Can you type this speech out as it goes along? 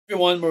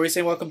Everyone, Maurice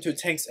and welcome to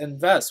Tanks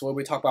Invest, where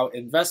we talk about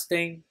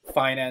investing,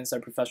 finance,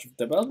 and professional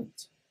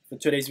development. For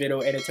today's video,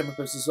 entertainment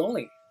purposes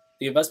only.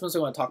 The investments we're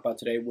going to talk about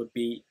today would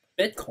be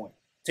Bitcoin,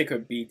 ticker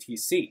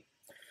BTC.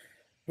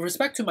 With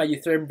respect to my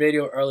Ethereum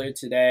video earlier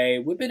today,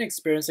 we've been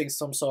experiencing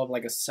some sort of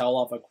like a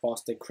sell-off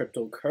across the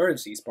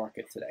cryptocurrencies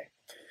market today.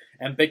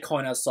 And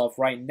Bitcoin as of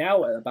right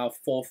now at about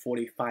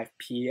 4:45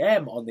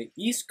 p.m. on the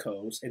East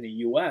Coast in the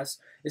US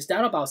is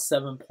down about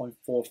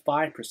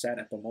 7.45%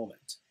 at the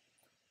moment,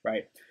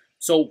 right?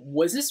 So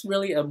was this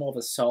really a more of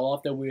a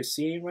sell-off that we're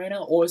seeing right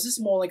now, or is this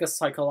more like a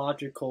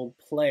psychological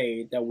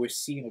play that we're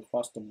seeing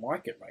across the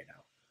market right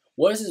now?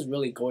 What is this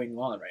really going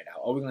on right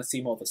now? Are we going to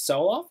see more of a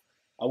sell-off?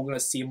 Are we going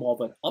to see more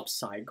of an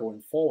upside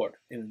going forward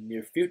in the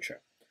near future?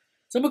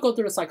 So I'm going to go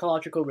through the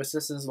psychological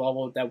resistance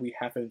level that we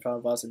have in front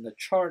of us in the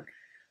chart,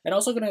 and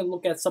also going to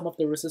look at some of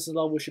the resistance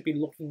level we should be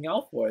looking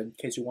out for in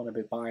case you want to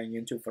be buying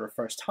into for the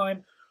first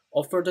time,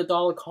 or for the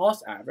dollar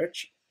cost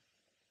average,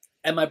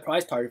 and my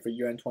price target for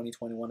year-end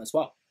 2021 as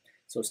well.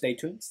 So stay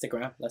tuned, stick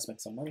around, let's make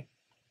some money.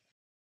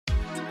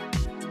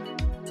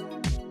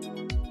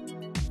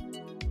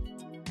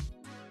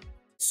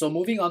 So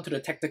moving on to the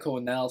technical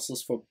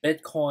analysis for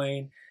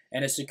Bitcoin,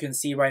 and as you can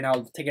see right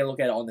now, take a look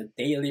at it on the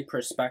daily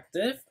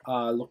perspective,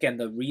 look at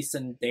the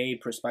recent day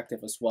perspective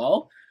as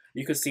well.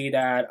 You could see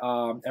that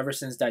ever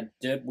since that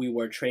dip, we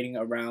were trading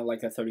around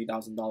like a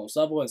 $30,000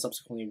 level and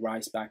subsequently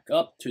rise back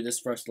up to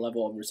this first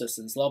level of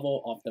resistance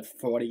level of the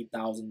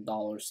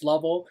 $40,000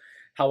 level.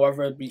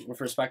 However, with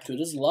respect to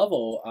this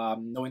level,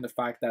 knowing the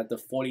fact that the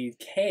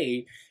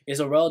 40K is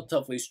a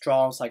relatively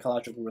strong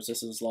psychological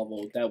resistance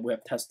level that we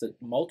have tested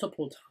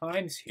multiple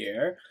times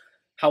here.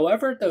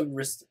 However,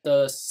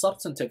 the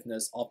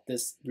substantiveness of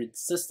this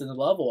resistance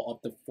level of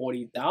the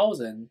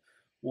 40,000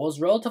 was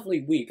relatively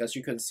weak, as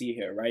you can see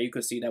here, right? You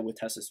could see that we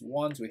tested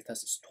once, we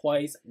tested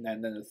twice,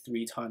 and then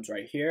 3 times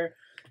right here.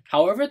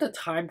 However, the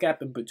time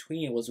gap in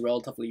between was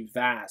relatively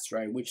vast,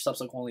 right? Which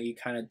subsequently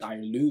kind of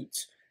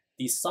dilutes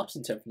the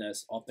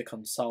substantiveness of the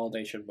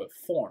consolidation with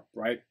form,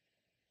 right?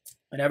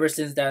 And ever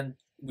since then,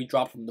 we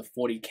dropped from the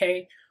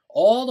 40K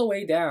all the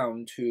way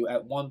down to,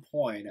 at one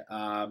point,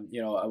 I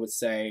would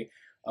say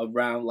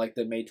around like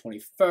the May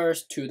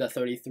 21st to the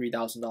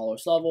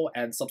 $33,000 level,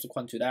 and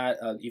subsequent to that,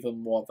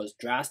 even more of a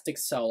drastic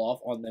sell-off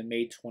on the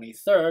May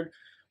 23rd,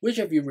 which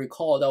if you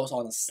recall, that was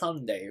on a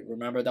Sunday.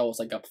 Remember, that was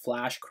like a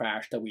flash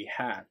crash that we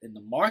had in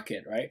the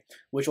market, right?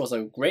 Which was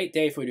a great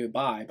day for you to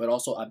buy, but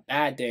also a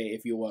bad day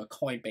if you were a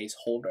Coinbase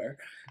holder,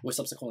 which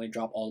subsequently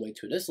dropped all the way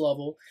to this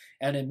level.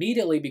 And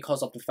immediately,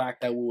 because of the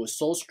fact that we were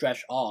so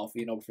stretched off,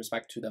 with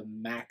respect to the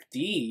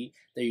MACD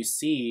that you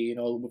see,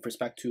 with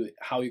respect to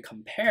how you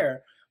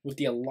compare with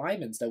the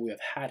alignments that we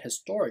have had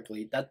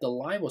historically, that the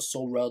line was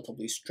so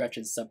relatively stretched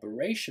in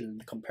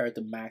separation compared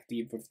to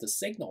MACD with the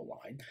signal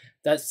line,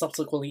 that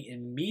subsequently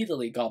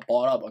immediately got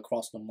bought up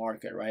across the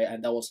market, right?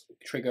 And that was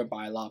triggered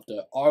by a lot of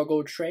the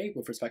algo trade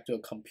with respect to a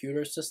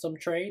computer system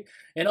trade,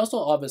 and also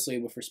obviously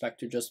with respect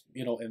to just,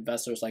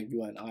 investors like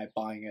you and I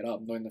buying it up,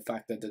 knowing the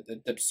fact that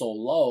it dipped so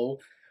low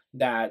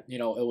that,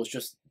 it was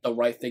just the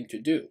right thing to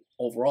do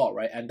overall,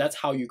 right? And that's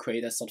how you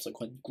create a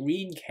subsequent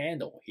green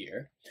candle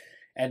here.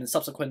 And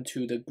subsequent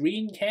to the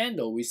green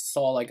candle, we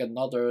saw like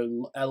another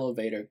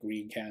elevator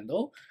green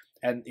candle,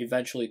 and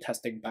eventually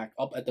testing back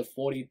up at the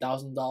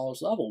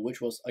 $40,000 level, which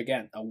was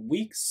again a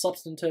weak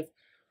substantive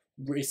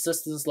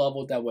resistance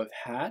level that we've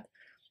had.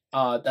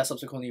 That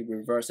subsequently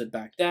reversed it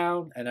back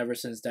down, and ever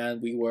since then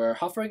we were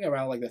hovering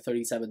around like the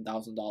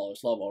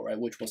 $37,000 level, right?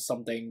 Which was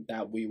something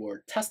that we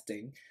were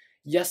testing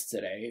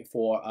yesterday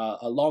for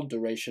a long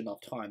duration of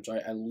times,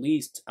 right? At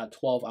least a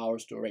 12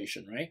 hours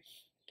duration, right?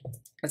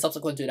 And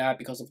subsequent to that,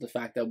 because of the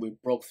fact that we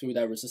broke through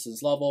that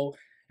resistance level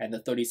and the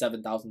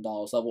 $37,000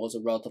 level was a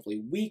relatively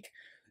weak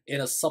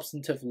in a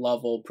substantive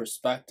level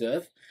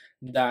perspective,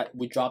 that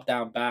we dropped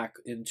down back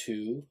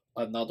into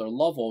another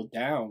level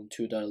down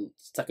to the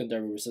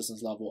secondary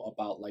resistance level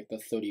about like the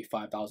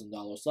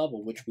 $35,000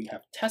 level, which we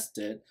have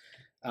tested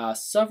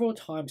several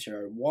times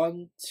here.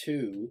 1,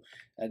 2,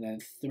 and then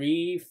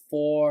 3,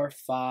 4,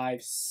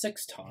 5,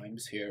 6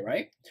 times here,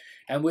 right?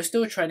 And we're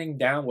still trending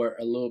downward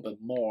a little bit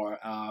more,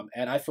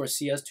 and I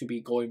foresee us to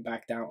be going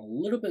back down a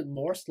little bit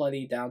more,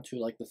 slightly down to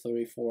like the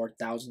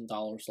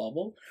 $34,000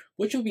 level,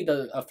 which will be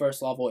the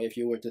first level if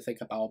you were to think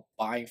about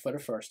buying for the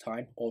first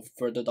time or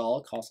for the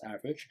dollar cost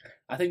average.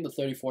 I think the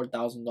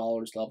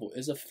 $34,000 level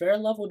is a fair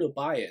level to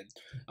buy in,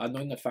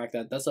 knowing the fact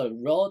that that's a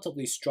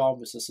relatively strong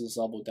resistance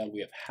level that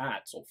we have had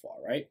so far,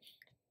 right?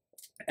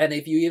 And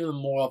if you're even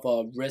more of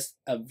a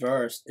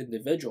risk-averse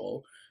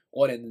individual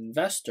or an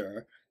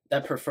investor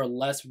that prefer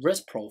less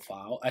risk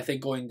profile, I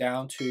think going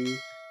down to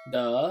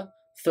the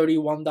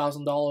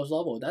 $31,000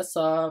 level, that's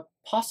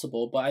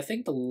possible, but I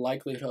think the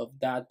likelihood of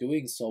that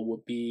doing so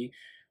would be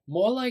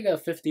more like a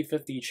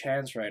 50-50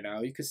 chance right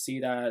now. You could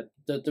see that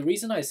the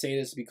reason I say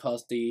this is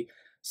because the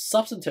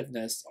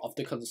substantiveness of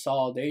the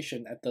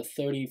consolidation at the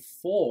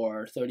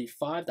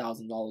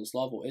 $35,000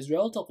 level is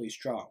relatively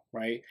strong,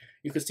 right?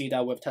 You can see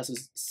that we've tested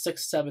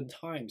 6-7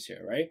 times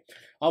here, right?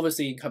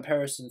 Obviously, in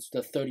comparison to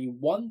the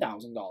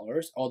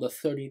 $31,000 or the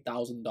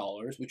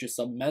 $30,000, which is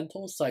a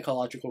mental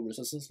psychological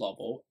resistance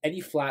level, any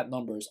flat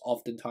number is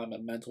oftentimes a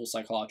mental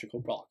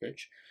psychological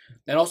blockage.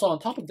 And also on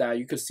top of that,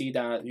 you could see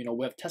that,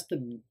 we've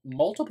tested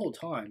multiple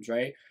times,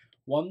 right?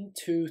 1,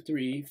 2,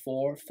 3,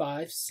 4,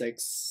 5,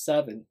 6,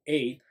 7,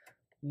 8,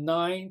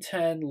 9,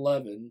 10,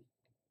 11,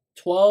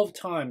 12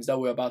 times that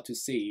we're about to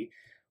see,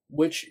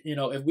 which,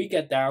 if we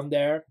get down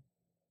there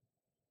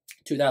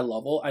to that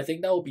level, I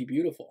think that would be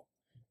beautiful,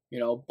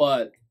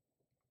 but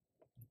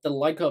the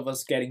likelihood of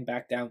us getting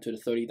back down to the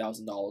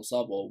 $30,000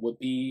 level would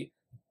be,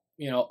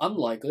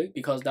 unlikely,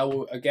 because that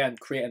will, again,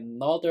 create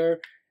another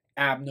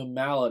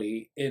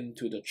abnormality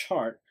into the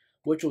chart,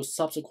 which will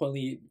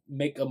subsequently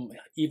make an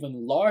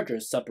even larger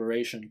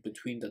separation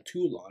between the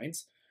two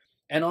lines.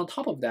 And on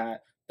top of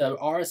that, the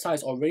RSI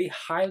is already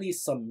highly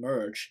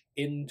submerged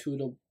into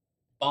the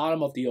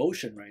bottom of the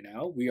ocean right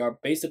now. We are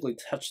basically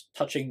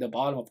touching the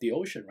bottom of the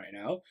ocean right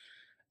now,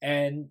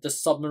 and the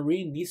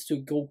submarine needs to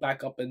go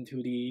back up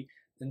into the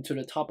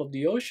top of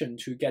the ocean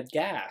to get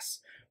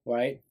gas,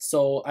 right?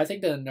 So I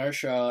think the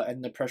inertia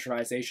and the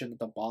pressurization at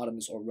the bottom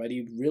is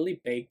already really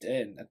baked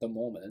in at the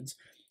moment.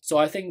 So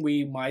I think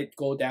we might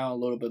go down a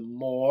little bit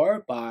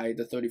more by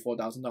the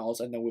 $34,000,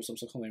 and then we'll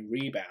subsequently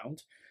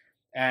rebound.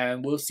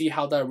 And we'll see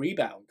how that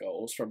rebound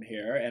goes from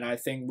here. And I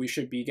think we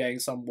should be getting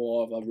some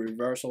more of a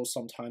reversal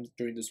sometime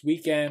during this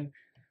weekend.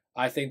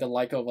 I think the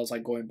likelihood of us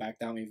going back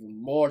down even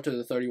more to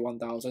the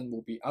 31,000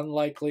 will be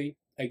unlikely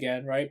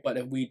again, right? But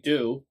if we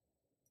do,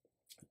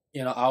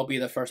 I'll be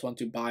the first one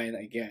to buy in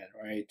again,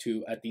 right?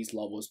 At these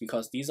levels,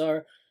 because these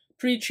are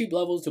pretty cheap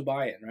levels to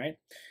buy in, right?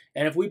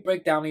 And if we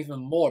break down even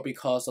more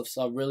because of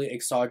some really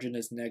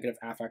exogenous negative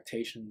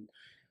affectation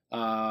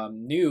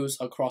news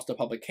across the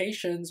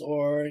publications,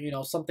 or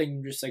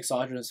something just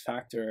exogenous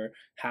factor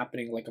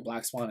happening like a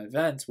black swan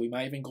event, we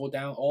might even go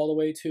down all the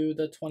way to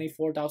the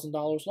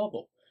 $24,000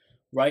 level,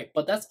 right?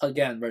 But that's,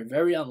 again, right,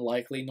 very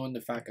unlikely, knowing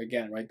the fact,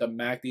 again, right, the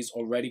MACD is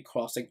already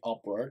crossing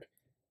upward,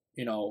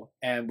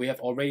 and we have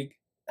already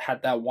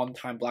had that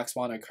one-time black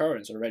swan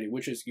occurrence already,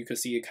 which is, you could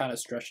see it kind of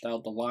stretched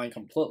out the line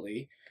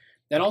completely.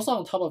 And also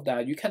on top of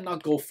that, you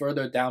cannot go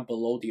further down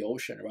below the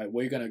ocean, right?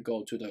 Where you're gonna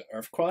go to the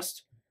earth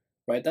crust,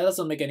 right? That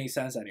doesn't make any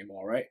sense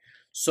anymore, right?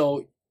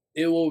 So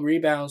it will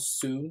rebound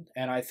soon,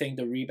 and I think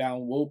the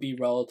rebound will be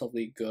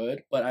relatively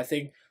good, but I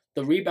think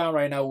the rebound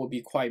right now will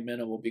be quite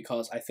minimal,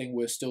 because I think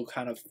we're still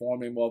kind of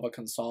forming more of a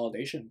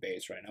consolidation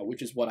base right now,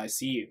 which is what I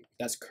see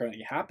that's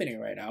currently happening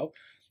right now.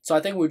 So I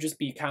think we'll just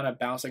be kind of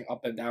bouncing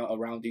up and down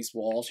around these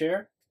walls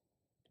here,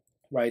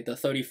 right? The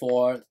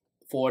 34,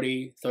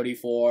 40,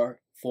 34,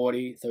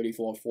 40,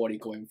 34, 40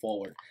 going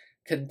forward,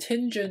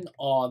 contingent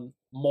on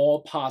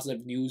more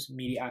positive news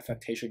media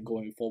affectation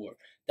going forward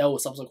that will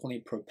subsequently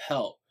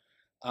propel,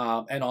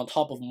 and on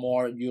top of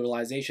more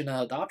utilization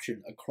and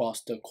adoption across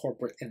the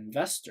corporate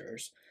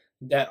investors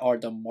that are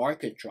the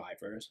market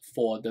drivers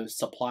for the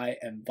supply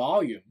and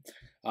volume,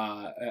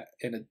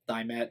 in a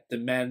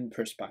demand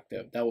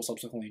perspective, that will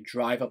subsequently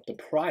drive up the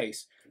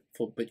price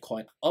for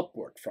Bitcoin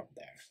upward from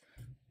there.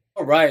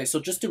 All right, so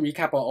just to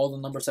recap on all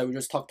the numbers that we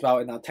just talked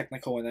about in our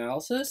technical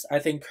analysis, I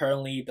think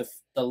currently the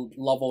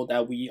level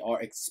that we are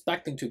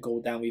expecting to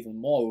go down even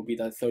more will be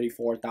the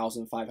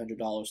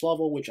 $34,500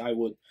 level, which I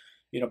would,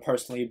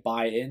 personally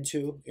buy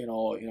into,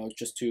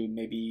 just to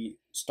maybe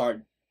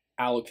start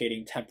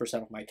allocating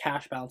 10% of my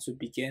cash balance to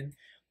begin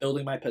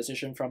building my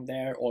position from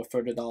there, or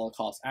further dollar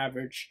cost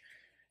average.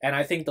 And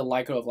I think the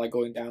likelihood of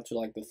going down to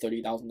the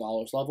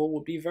 $30,000 level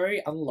would be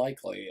very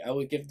unlikely. I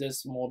would give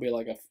this more be a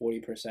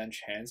 40%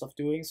 chance of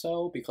doing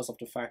so, because of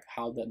the fact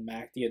how the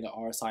MACD and the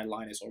RSI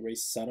line is already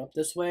set up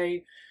this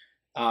way,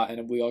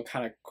 and we are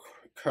kind of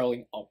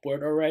curling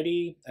upward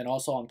already. And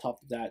also on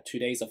top of that,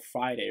 today's a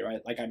Friday,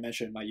 right? Like I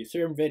mentioned in my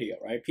Ethereum video,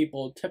 right?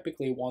 People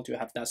typically want to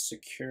have that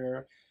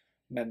secure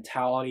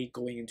mentality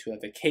going into a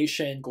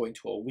vacation, going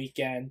to a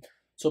weekend.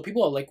 So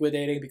people are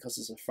liquidating because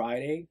it's a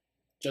Friday,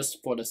 just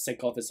for the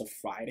sake of it's a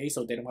Friday,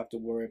 so they don't have to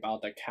worry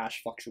about the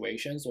cash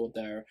fluctuations or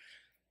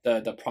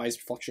the price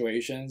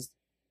fluctuations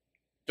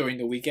during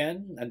the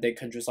weekend, and they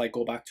can just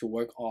go back to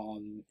work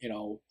on,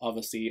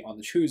 obviously on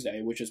the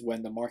Tuesday, which is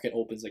when the market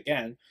opens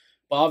again.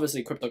 But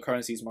obviously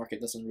cryptocurrencies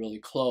market doesn't really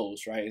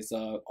close, right? It's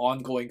an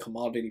ongoing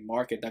commodity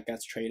market that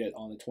gets traded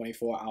on a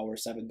 24-hour,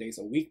 7 days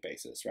a week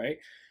basis, right?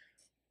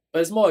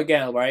 But it's more,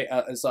 again, right,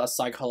 it's a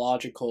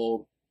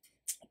psychological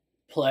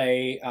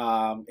play,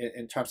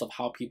 in terms of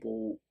how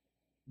people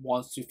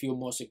wants to feel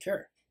more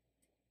secure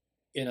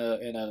in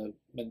a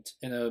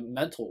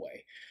mental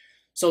way.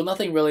 So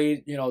nothing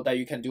really, that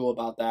you can do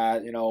about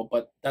that,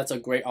 but that's a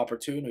great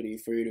opportunity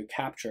for you to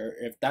capture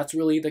if that's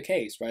really the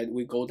case, right?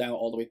 We go down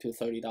all the way to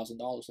the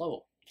 $30,000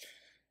 level.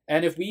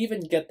 And if we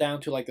even get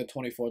down to the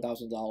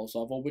 $24,000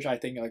 level, which I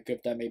think I give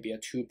that maybe a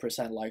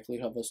 2%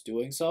 likelihood of us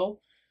doing so,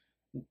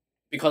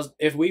 because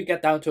if we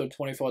get down to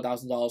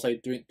 $24,000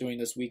 like during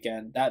this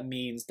weekend, that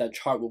means that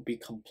chart will be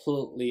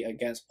completely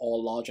against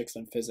all logics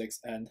and physics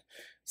and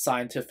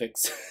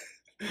scientifics.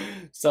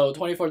 So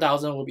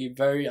 24,000 will be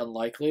very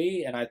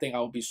unlikely, and I think I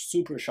will be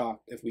super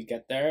shocked if we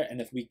get there. And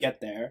if we get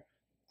there,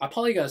 I'm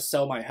probably gonna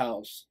sell my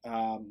house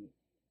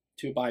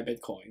to buy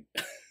Bitcoin.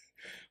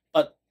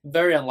 But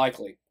very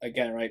unlikely.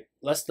 Again, right?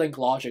 Let's think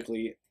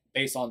logically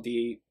based on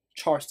the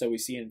charts that we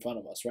see in front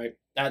of us, right?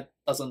 That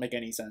doesn't make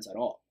any sense at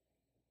all.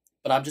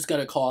 But I'm just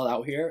gonna call it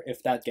out here.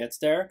 If that gets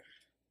there,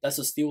 that's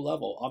a steal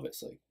level,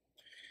 obviously.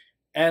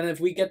 And if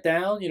we get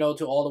down,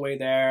 to all the way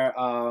there,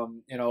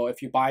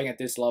 if you're buying at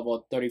this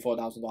level,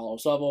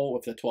 $34,000 level,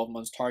 with the 12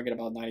 months target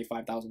about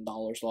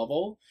 $95,000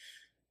 level,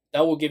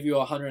 that will give you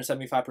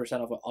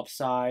 175% of an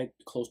upside,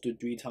 close to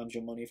 3 times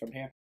your money from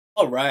here.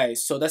 All right,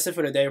 so that's it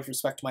for today with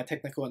respect to my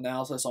technical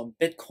analysis on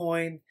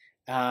Bitcoin.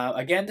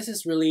 Again, this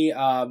is really,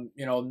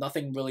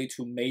 nothing really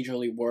to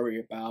majorly worry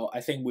about.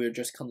 I think we're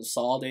just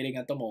consolidating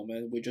at the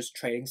moment. We're just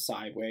trading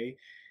sideways.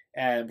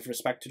 And with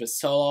respect to the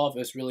sell-off,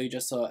 it's really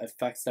just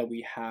effects that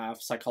we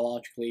have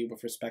psychologically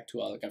with respect to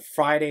like a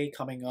Friday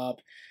coming up,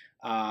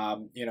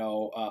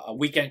 a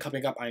weekend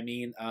coming up. I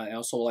mean, and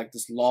also like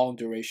this long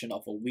duration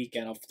of a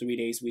weekend of 3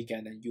 days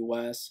weekend in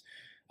US.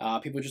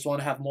 People just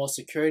want to have more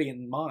security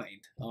in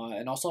mind.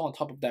 And also on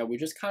top of that, we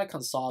just kind of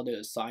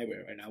consolidated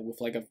sideways right now with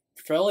like a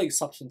fairly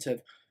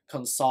substantive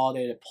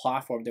consolidated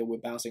platform that we're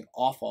bouncing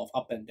off of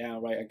up and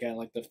down, right? Again,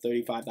 like the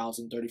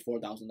 $35,000,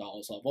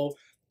 $34,000 level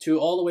to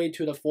all the way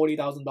to the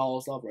 $40,000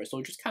 level, right?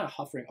 So just kind of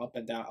hovering up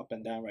and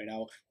down right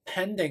now,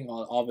 pending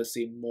on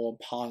obviously more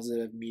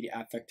positive media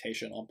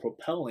affectation on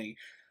propelling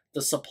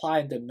the supply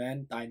and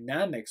demand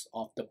dynamics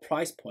of the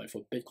price point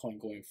for Bitcoin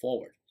going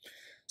forward.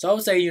 So I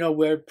would say,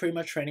 we're pretty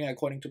much trending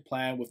according to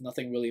plan with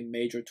nothing really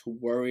major to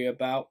worry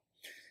about.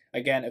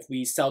 Again, if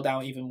we sell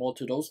down even more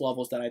to those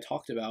levels that I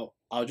talked about,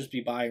 I'll just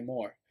be buying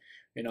more.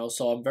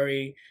 So I'm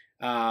very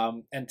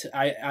I'm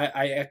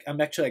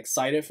actually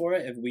excited for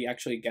it. If we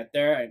actually get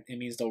there, and it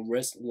means the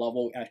risk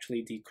level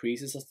actually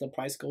decreases as the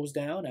price goes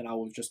down, and I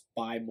will just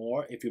buy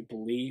more if you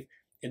believe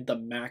in the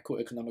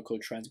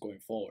macroeconomical trends going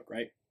forward,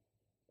 right?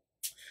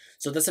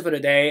 So that's it for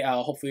today.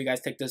 Hopefully you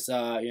guys take this,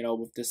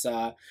 with this,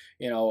 a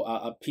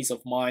peace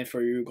of mind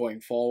for you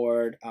going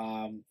forward.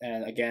 And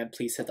again,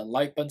 please hit the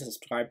like button, the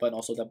subscribe button,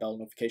 also the bell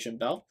notification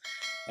bell.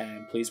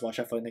 And please watch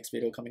out for the next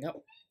video coming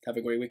up. Have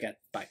a great weekend.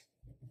 Bye.